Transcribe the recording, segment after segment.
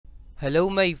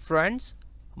Hello my friends,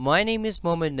 my name is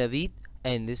Mohammed Naveed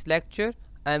and in this lecture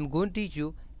I am going to teach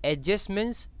you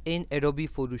adjustments in Adobe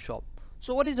PhotoShop.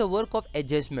 So what is the work of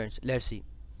adjustments? Let's see.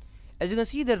 As you can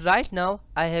see that right now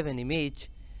I have an image,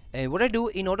 and what I do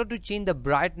in order to change the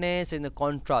brightness and the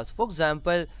contrast. For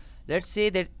example, let's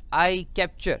say that I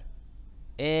capture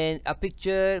in a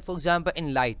picture, for example,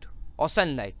 in light or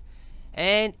sunlight,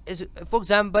 and for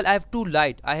example I have too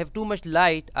much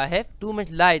light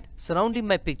surrounding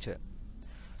my picture.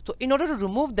 So in order to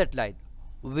remove that light,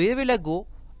 where will I go?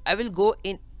 I will go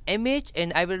in image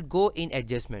and I will go in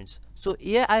adjustments. So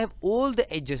here I have all the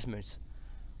adjustments.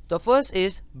 The first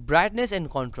is brightness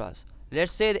and contrast.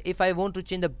 Let's say that if I want to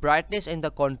change the brightness and the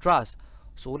contrast,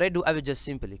 so what I do, I will just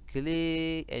simply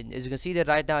click, and as you can see that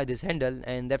right now I have this handle,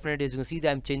 and definitely as you can see that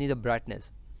I'm changing the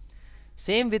brightness.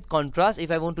 Same with contrast.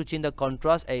 If I want to change the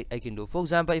contrast, I can do. For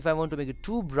example, if I want to make it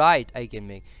too bright, I can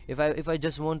make. If I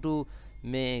just want to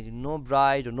make no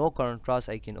bright or no contrast,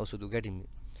 I can also do. Getting me?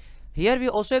 Here we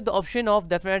also have the option of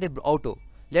definitely auto.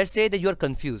 Let's say that you are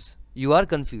confused.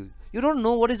 You don't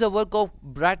know what is the work of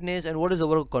brightness and what is the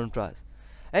work of contrast,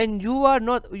 and you are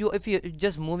not if you're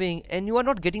just moving and you are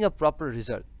not getting a proper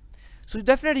result. So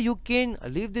definitely you can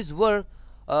leave this work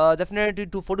definitely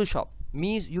to Photoshop.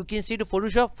 Means you can say to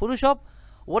Photoshop,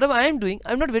 whatever I am doing,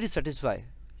 I'm not very satisfied.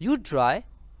 You try.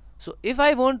 So if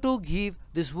I want to give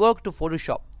this work to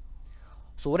Photoshop,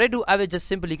 so what I do, I will just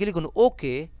simply click on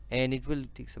OK, and it will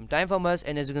take some time from us.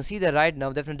 And as you can see that right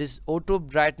now, definitely this auto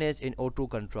brightness and auto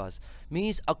contrast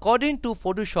means according to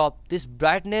Photoshop, this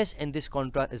brightness and this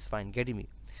contrast is fine. Getting me?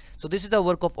 So this is the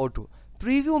work of auto.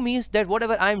 Preview means that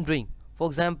whatever I am doing, for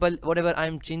example, whatever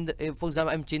I'm changing,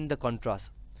 I'm changing the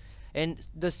contrast, and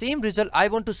the same result I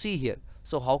want to see here.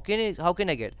 So how can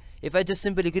I get? If I just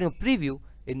simply click on preview,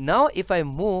 and now if I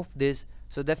move this,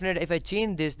 so definitely if I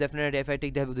change this, definitely if I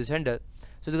take the help of this handle,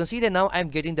 so you can see that now I'm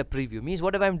getting the preview. Means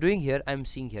whatever I'm doing here, I'm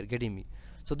seeing here. Getting me?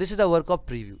 So this is the work of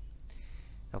preview.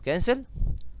 Now cancel.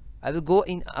 I will go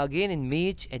in again in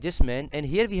image adjustment, and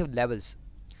here we have levels.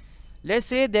 Let's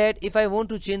say that if I want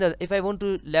to change if I want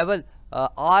to level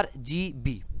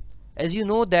RGB. As you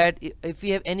know that if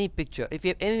you have any picture, if you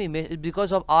have any image, it's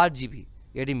because of RGB.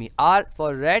 Getting me? R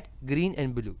for red, green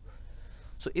and blue.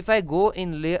 So if I go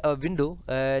in window,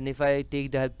 and if I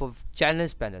take the help of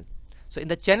channels panel, so in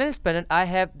the channels panel I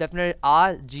have definitely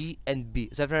R, G and B.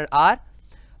 So definitely R,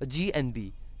 G and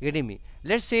B. Getting me?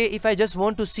 Let's say if I just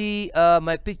want to see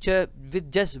my picture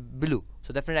with just blue,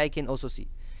 so definitely I can also see.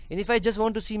 And if I just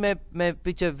want to see my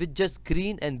picture with just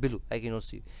green and blue, I can also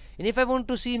see. And if I want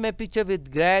to see my picture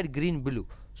with red, green, blue,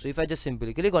 so if I just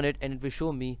simply click on it, and it will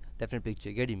show me different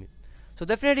picture. Getting me? So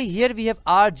definitely here we have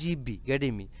RGB.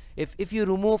 Getting me? If you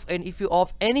remove and if you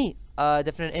off any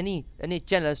any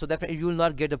channel, so definitely you will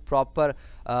not get a proper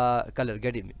color.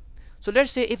 Getting me? So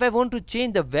let's say if I want to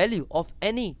change the value of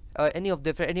any of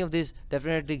this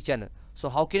definitely channel, so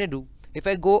how can I do? If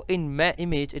I go in my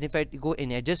image and if I go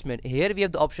in adjustment, here we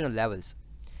have the option of levels.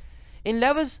 In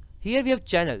levels, here we have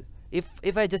channel.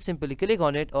 If I just simply click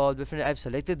on it, or definitely I've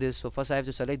selected this, so first I have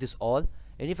to select this all,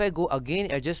 and if I go again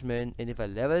adjustment, and if I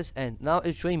levels, and now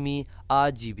it's showing me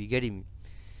RGB. Getting me?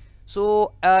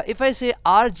 So if I say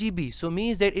RGB, so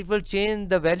means that it will change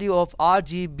the value of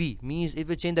RGB, means it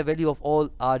will change the value of all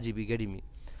RGB. Getting me?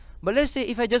 But let's say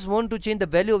if I just want to change the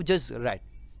value of just red,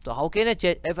 so how can I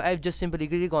change? If I just simply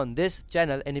click on this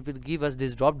channel, and it will give us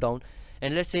this drop down,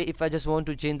 and let's say if I just want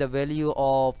to change the value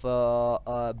of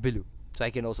blue, so I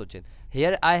can also change.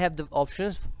 Here I have the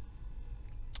options.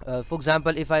 For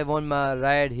example, if I want my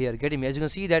red here. Getting me? As you can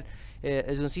see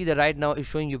that right now is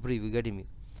showing you preview. Getting me?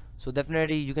 So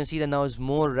definitely you can see that now is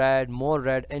more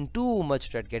red and too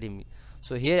much red. Getting me?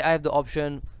 So here I have the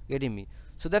option. Getting me?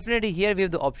 So definitely here we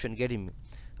have the option. Getting me?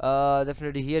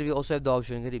 Definitely here we also have the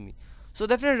option. Getting me? So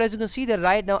definitely as you can see that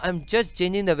right now I'm just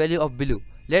changing the value of blue.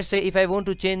 Let's say if I want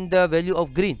to change the value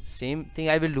of green, same thing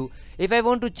I will do. If I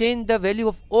want to change the value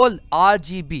of all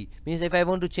RGB, means if I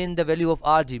want to change the value of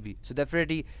RGB, so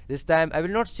definitely this time I will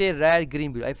not say red,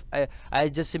 green, blue. I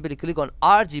just simply click on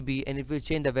RGB, and it will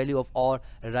change the value of all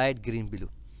red, green, blue.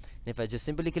 And if I just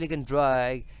simply click and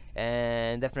drag,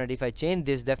 and definitely if I change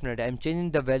this, definitely I'm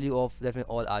changing the value of definitely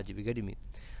all RGB. Getting me?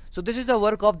 So this is the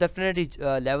work of definitely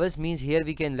levels. Means here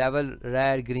we can level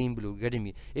red, green, blue. Getting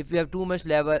me? If you have too much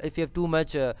level, if you have too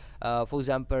much for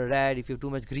example red, if you have too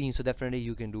much green, so definitely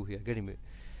you can do here. Getting me?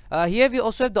 Here we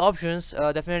also have the options.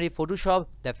 Definitely Photoshop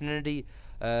definitely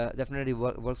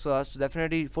works for us. So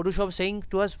definitely Photoshop saying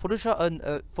to us, for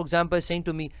example saying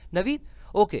to me, Naveed,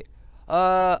 okay,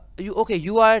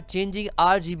 you are changing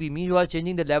RGB, means you are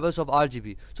changing the levels of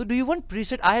RGB. So do you want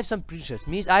preset? I have some presets,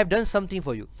 means I have done something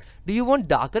for you. Do you want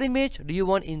darker image? Do you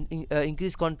want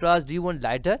increased contrast? Do you want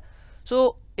lighter?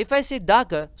 So if I say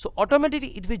darker, so automatically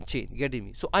it will change, getting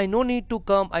me? So I no need to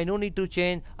come, I no need to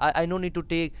change, I no need to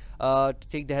take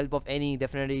the help of any,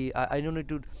 definitely I no need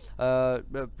to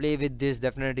play with this,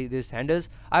 definitely this handles.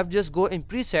 I've just go in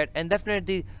preset, and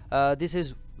definitely this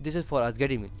is for us,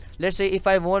 getting me? Let's say if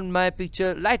I want my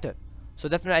picture lighter, so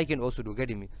definitely I can also do,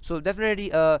 getting me? So definitely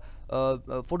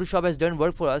Photoshop has done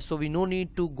work for us, so we no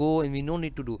need to go and we no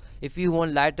need to do. If you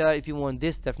want lighter, if you want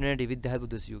this, definitely with the help of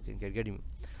this you can getting me?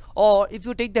 Or if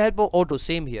you take the help of auto,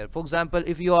 same here. For example,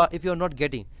 if you are not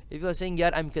getting, if you are saying, yeah,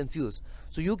 I'm confused,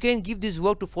 so you can give this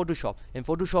work to Photoshop, and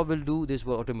Photoshop will do this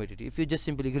work automatically. If you just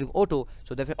simply click auto,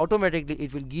 so definitely automatically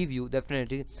it will give you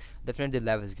definitely the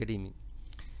levels, getting me?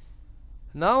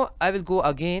 Now I will go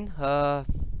again,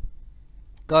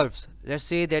 curves. Let's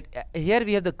say that here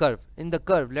we have the curve. In the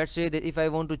curve, let's say that if I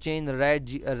want to change the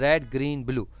red, green,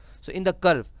 blue, so in the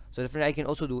curve, so definitely I can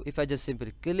also do, if I just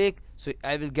simply click, so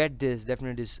I will get this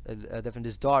definitely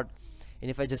this dot,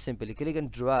 and if I just simply click and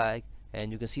drag,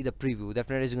 and you can see the preview,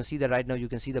 definitely as you can see that right now you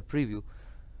can see the preview.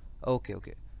 Okay,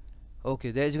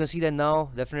 there, as you can see that now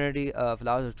definitely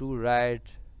flowers are too red,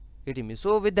 getting me?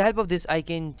 So with the help of this I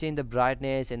can change the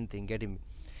brightness, anything, getting me?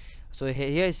 So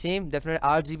here is same, definitely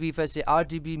RGB. If I say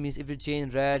RGB, means if you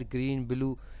change red, green,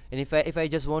 blue, and if I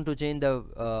just want to change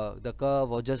the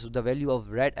curve or just the value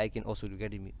of red, I can also do,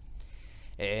 getting me?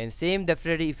 And same,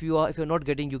 definitely if you're not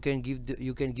getting, you can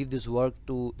give this work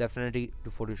to definitely to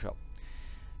Photoshop,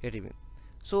 getting me?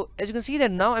 So as you can see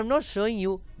that now I'm not showing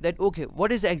you that, okay,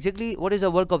 what is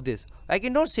the work of this. I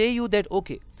cannot say you that,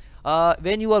 okay,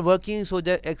 when you are working, so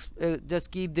that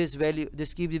just keep this value,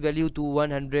 just keep the value to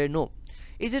 100. No,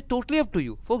 it is totally up to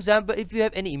you. For example, if you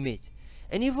have any image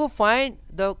and if you find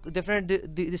the different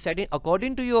the setting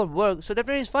according to your work, so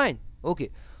definitely is fine. Okay,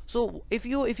 so if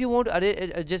you want to add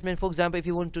adjustment, for example, if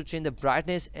you want to change the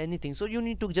brightness, anything, so you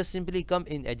need to just simply come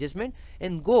in adjustment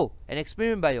and go and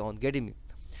experiment by your own, getting me?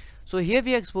 So here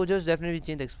we have exposures, definitely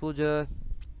change the exposure.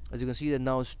 As you can see that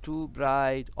now it's too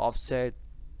bright, offset,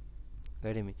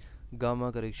 getting me?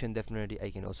 Gamma correction, definitely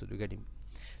I can also do, getting me?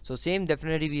 So same,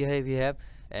 definitely we have,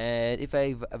 and if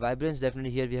I vibrance,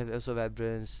 definitely here we have also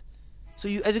vibrance. So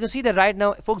as you can see that right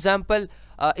now, for example,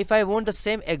 if I want the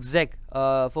same exact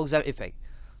for example effect,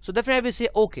 so definitely I will say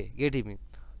okay, getting me?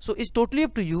 So it's totally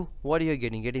up to you what you're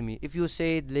getting me? If you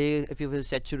say layer, if you will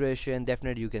saturation,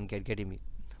 definitely you can getting me?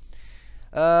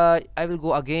 I will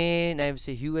go again, I will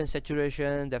say hue and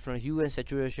saturation, definitely hue and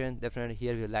saturation, definitely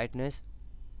here we have lightness.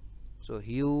 So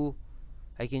hue,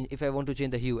 I can, if I want to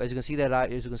change the hue, as you can see that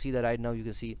right now you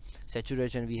can see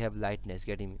saturation, we have lightness,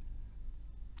 getting me?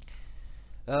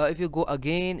 If you go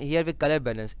again here with color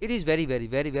balance, it is very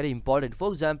important.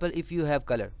 For example, if you have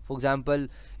color, for example,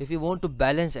 if you want to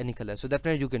balance any color, so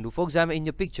definitely you can do. For example, in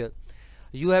your picture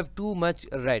you have too much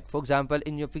red. For example,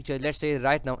 in your picture, let's say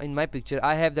right now in my picture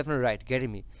I have definitely red,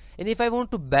 getting me? And if I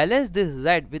want to balance this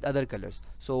red with other colors,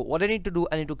 so what I need to do,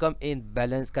 I need to come in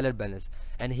balance, color balance,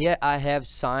 and here I have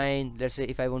cyan. Let's say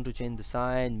if I want to change the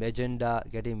cyan, magenta,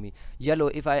 getting me? Yellow,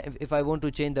 if I want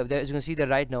to change as you can see that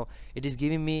right now it is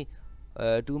giving me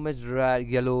too much red,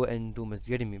 yellow, and too much,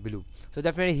 getting me? Blue. So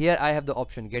definitely here I have the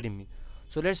option, getting me?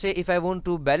 So let's say if I want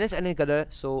to balance any color,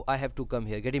 so I have to come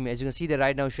here, getting me? As you can see that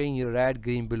right now showing you red,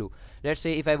 green, blue. Let's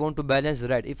say if I want to balance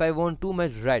red, if I want too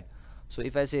much red, so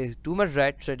if I say too much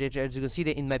red, so as you can see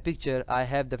that in my picture I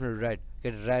have definitely red,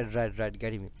 get red,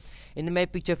 getting me? In my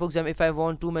picture, for example, if I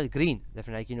want too much green,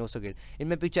 definitely I can also get. In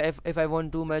my picture, if I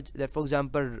want too much that, for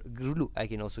example, blue, I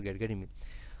can also getting me?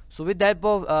 So with that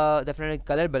of definitely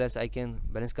color balance, I can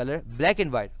balance color. Black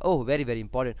and white, oh, very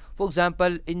important. For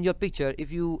example, in your picture, if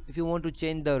you want to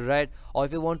change the red, or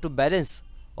if you want to balance,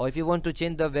 or if you want to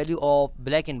change the value of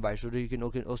black and white, so you can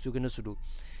also do.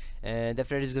 And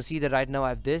definitely you can see that right now I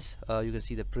have this, you can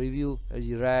see the preview,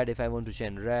 red. If I want to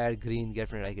change red, green,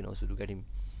 definitely I can also do, getting?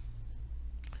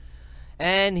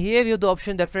 And here we have the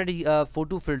option, definitely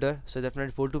photo filter. So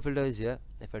definitely photo filter is here.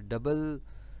 If I double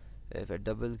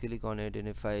click on it, and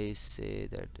if I say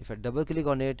that, if I double click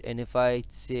on it, and if I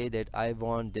say that I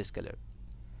want this color,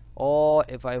 or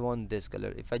if I want this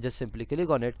color, if I just simply click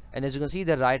on it, and as you can see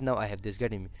that right now I have this,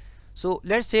 getting me? So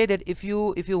let's say that if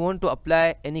you want to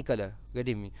apply any color,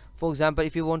 getting me? For example,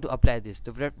 if you want to apply this,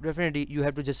 definitely you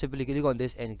have to just simply click on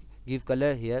this and give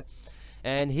color here.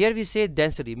 And here we say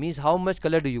density, means how much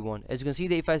color do you want. As you can see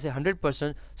that if I say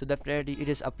 100%, so definitely it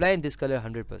is applying this color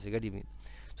 100%, getting me?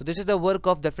 So this is the work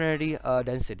of definitely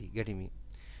density, getting me?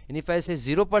 And if I say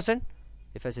 0%,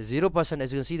 if I say 0%,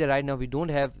 as you can see that right now we don't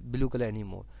have blue color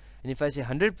anymore. And if I say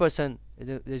 100%, as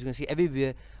you can see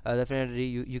everywhere, definitely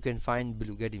you can find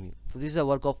blue, getting me. So this is the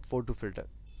work of photo filter.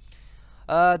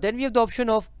 Then we have the option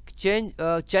of change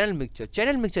channel mixture.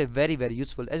 Channel mixture is very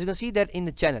useful. As you can see that in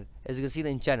the channel,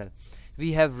 in channel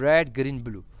we have red, green,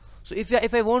 blue. So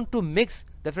if I want to mix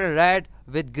definitely red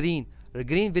with green,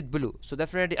 green with blue, so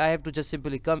definitely I have to just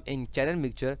simply come in channel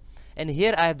mixture, and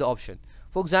here I have the option.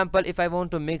 For example, if I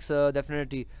want to mix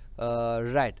definitely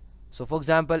red, so for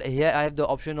example here I have the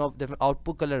option of different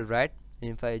output color red,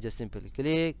 and if I just simply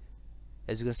click,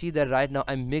 as you can see that right now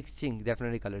I'm mixing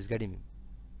definitely colors, getting me.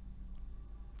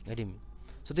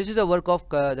 So this is the work of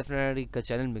definitely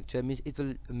channel mixture, means it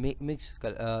will mix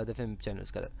the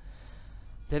channels color.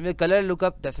 Then with color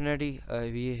lookup, definitely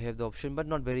we have the option, but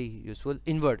not very useful.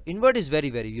 Invert is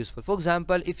very useful. For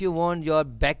example, if you want your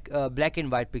black and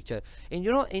white picture, and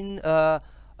you know in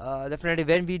definitely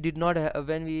when we did not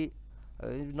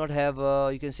not have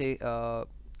you can say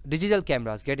digital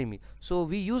cameras, getting me. So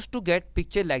we used to get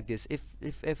picture like this.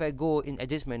 If I go in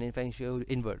adjustment, if I show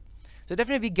invert, so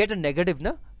definitely we get a negative,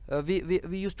 na? We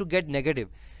used to get negative.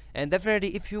 And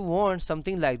definitely if you want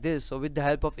something like this, so with the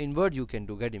help of invert you can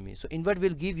do, getting me. So invert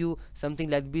will give you something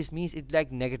like this, means it's like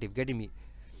negative, getting me.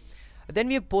 Then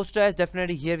we have posterize.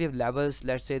 Definitely here we have labels.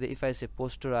 Let's say that if I say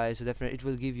posterize, so definitely it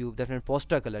will give you definite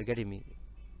poster color, getting me.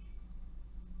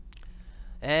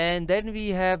 And then we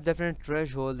have different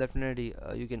threshold. Definitely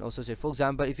you can also say, for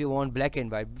example, if you want black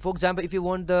and white, for example if you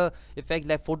want the effect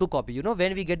like photocopy, you know,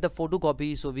 when we get the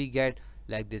photocopy, so we get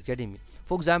like this, getting me.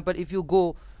 For example, if you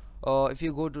go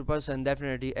to person,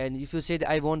 definitely, and if you say that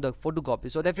I want the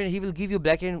photocopy, so definitely he will give you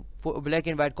black and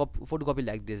white photocopy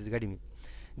like this, getting me.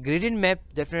 Gradient map,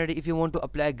 definitely if you want to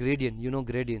apply gradient, you know,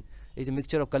 gradient is a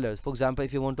mixture of colors. For example,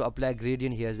 if you want to apply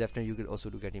gradient here, definitely you can also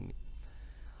do, getting me.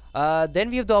 Then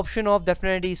we have the option of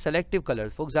definitely selective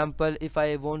colors. For example, if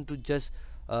I want to just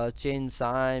change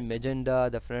cyan, magenta,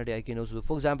 definitely I can also do.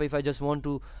 For example, if I just want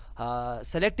to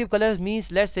selective colors,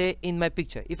 means let's say in my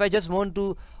picture, if I just want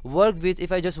to work with,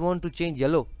 if I just want to change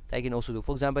yellow, I can also do.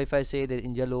 For example, if I say that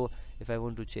in yellow, if I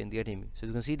want to change, getting me. So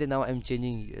you can see that now I'm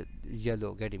changing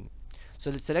yellow, getting me. So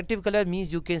the selective color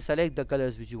means you can select the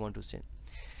colors which you want to change.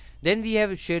 Then we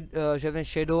have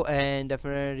shadow and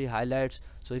definitely highlights.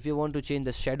 So if you want to change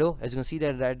the shadow, as you can see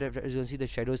that right, as you can see the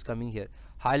shadow is coming here.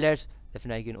 Highlights,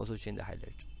 definitely I can also change the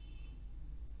highlight.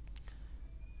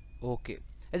 Okay,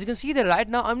 as you can see that right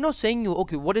now I'm not saying you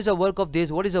okay what is the work of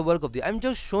this, what is the work of this. I'm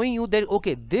just showing you that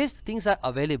okay these things are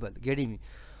available, getting me.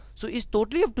 So it's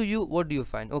totally up to you what do you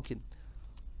find. Okay,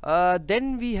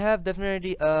 then we have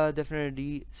definitely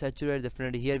saturate.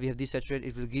 Definitely here we have the saturate,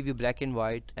 it will give you black and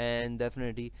white. And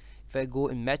definitely if I go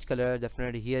in match color,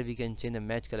 definitely here we can change the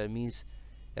match color, means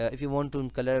if you want to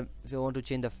color, if you want to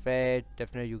change the fade,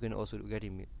 definitely you can also do,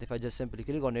 getting me. If I just simply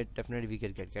click on it, definitely we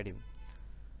can getting me.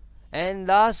 And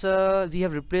last we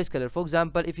have replace color. For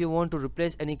example, if you want to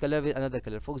replace any color with another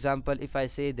color, for example if I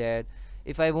say that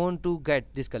if I want to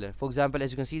get this color, for example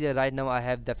as you can see that right now I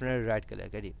have definitely red color,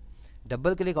 getting.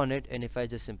 Double click on it, and if I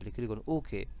just simply click on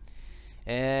OK,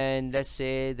 and let's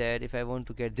say that if I want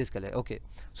to get this color, okay,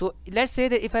 so let's say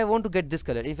that if I want to get this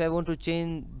color, if I want to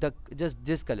change the just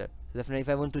this color, definitely if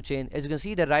I want to change, as you can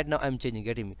see that right now I'm changing,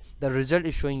 getting me. The result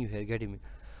is showing you here, getting me.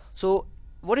 So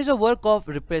what is the work of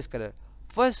replace color?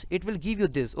 First it will give you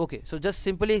this, okay, so just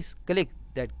simply click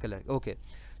that color, okay.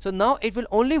 So now it will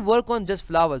only work on just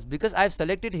flowers, because I've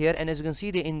selected here, and as you can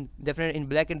see the in definitely in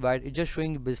black and white, it's just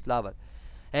showing you this flower.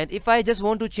 And if I just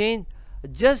want to change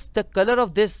just the color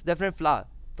of this different flower,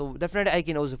 so definitely I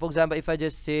can also, for example if I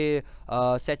just say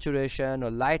saturation or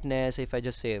lightness, if I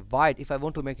just say white, if I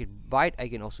want to make it white, I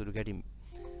can also do, getting.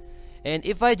 And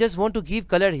if I just want to give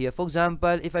color here, for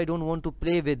example if I don't want to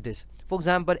play with this, for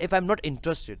example if I'm not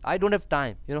interested, I don't have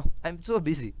time, you know, I'm so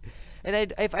busy,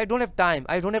 and if I don't have time,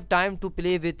 to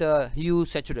play with hue,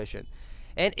 saturation.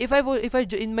 And if I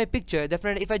in my picture,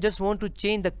 definitely if I just want to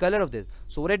change the color of this,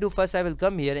 so what I do first, I will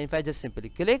come here, and if I just simply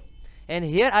click, and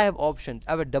here I have options,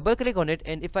 I will double click on it,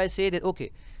 and if I say that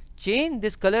okay change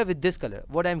this color with this color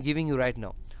what I'm giving you right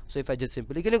now, so if I just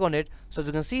simply click on it, so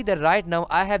you can see that right now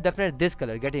I have definitely this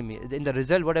color, getting me. In the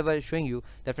result whatever is showing you,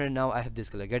 definitely now I have this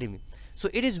color, getting me. So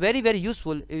it is very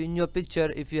useful in your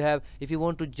picture. If you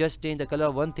want to just change the color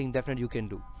of one thing, definitely you can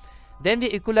do. Then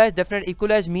we equalize. Definitely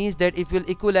equalize means that it will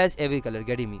equalize every color,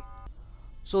 getting me.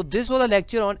 So this was a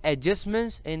lecture on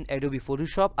adjustments in Adobe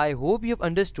Photoshop. I hope you have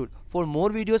understood. For more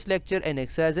videos, lecture and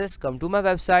exercises, come to my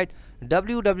website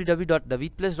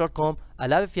www.naveedplus.com.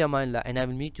 Allah fi amanillah, and I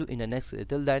will meet you in the next.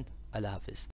 Till then, Allah Hafiz.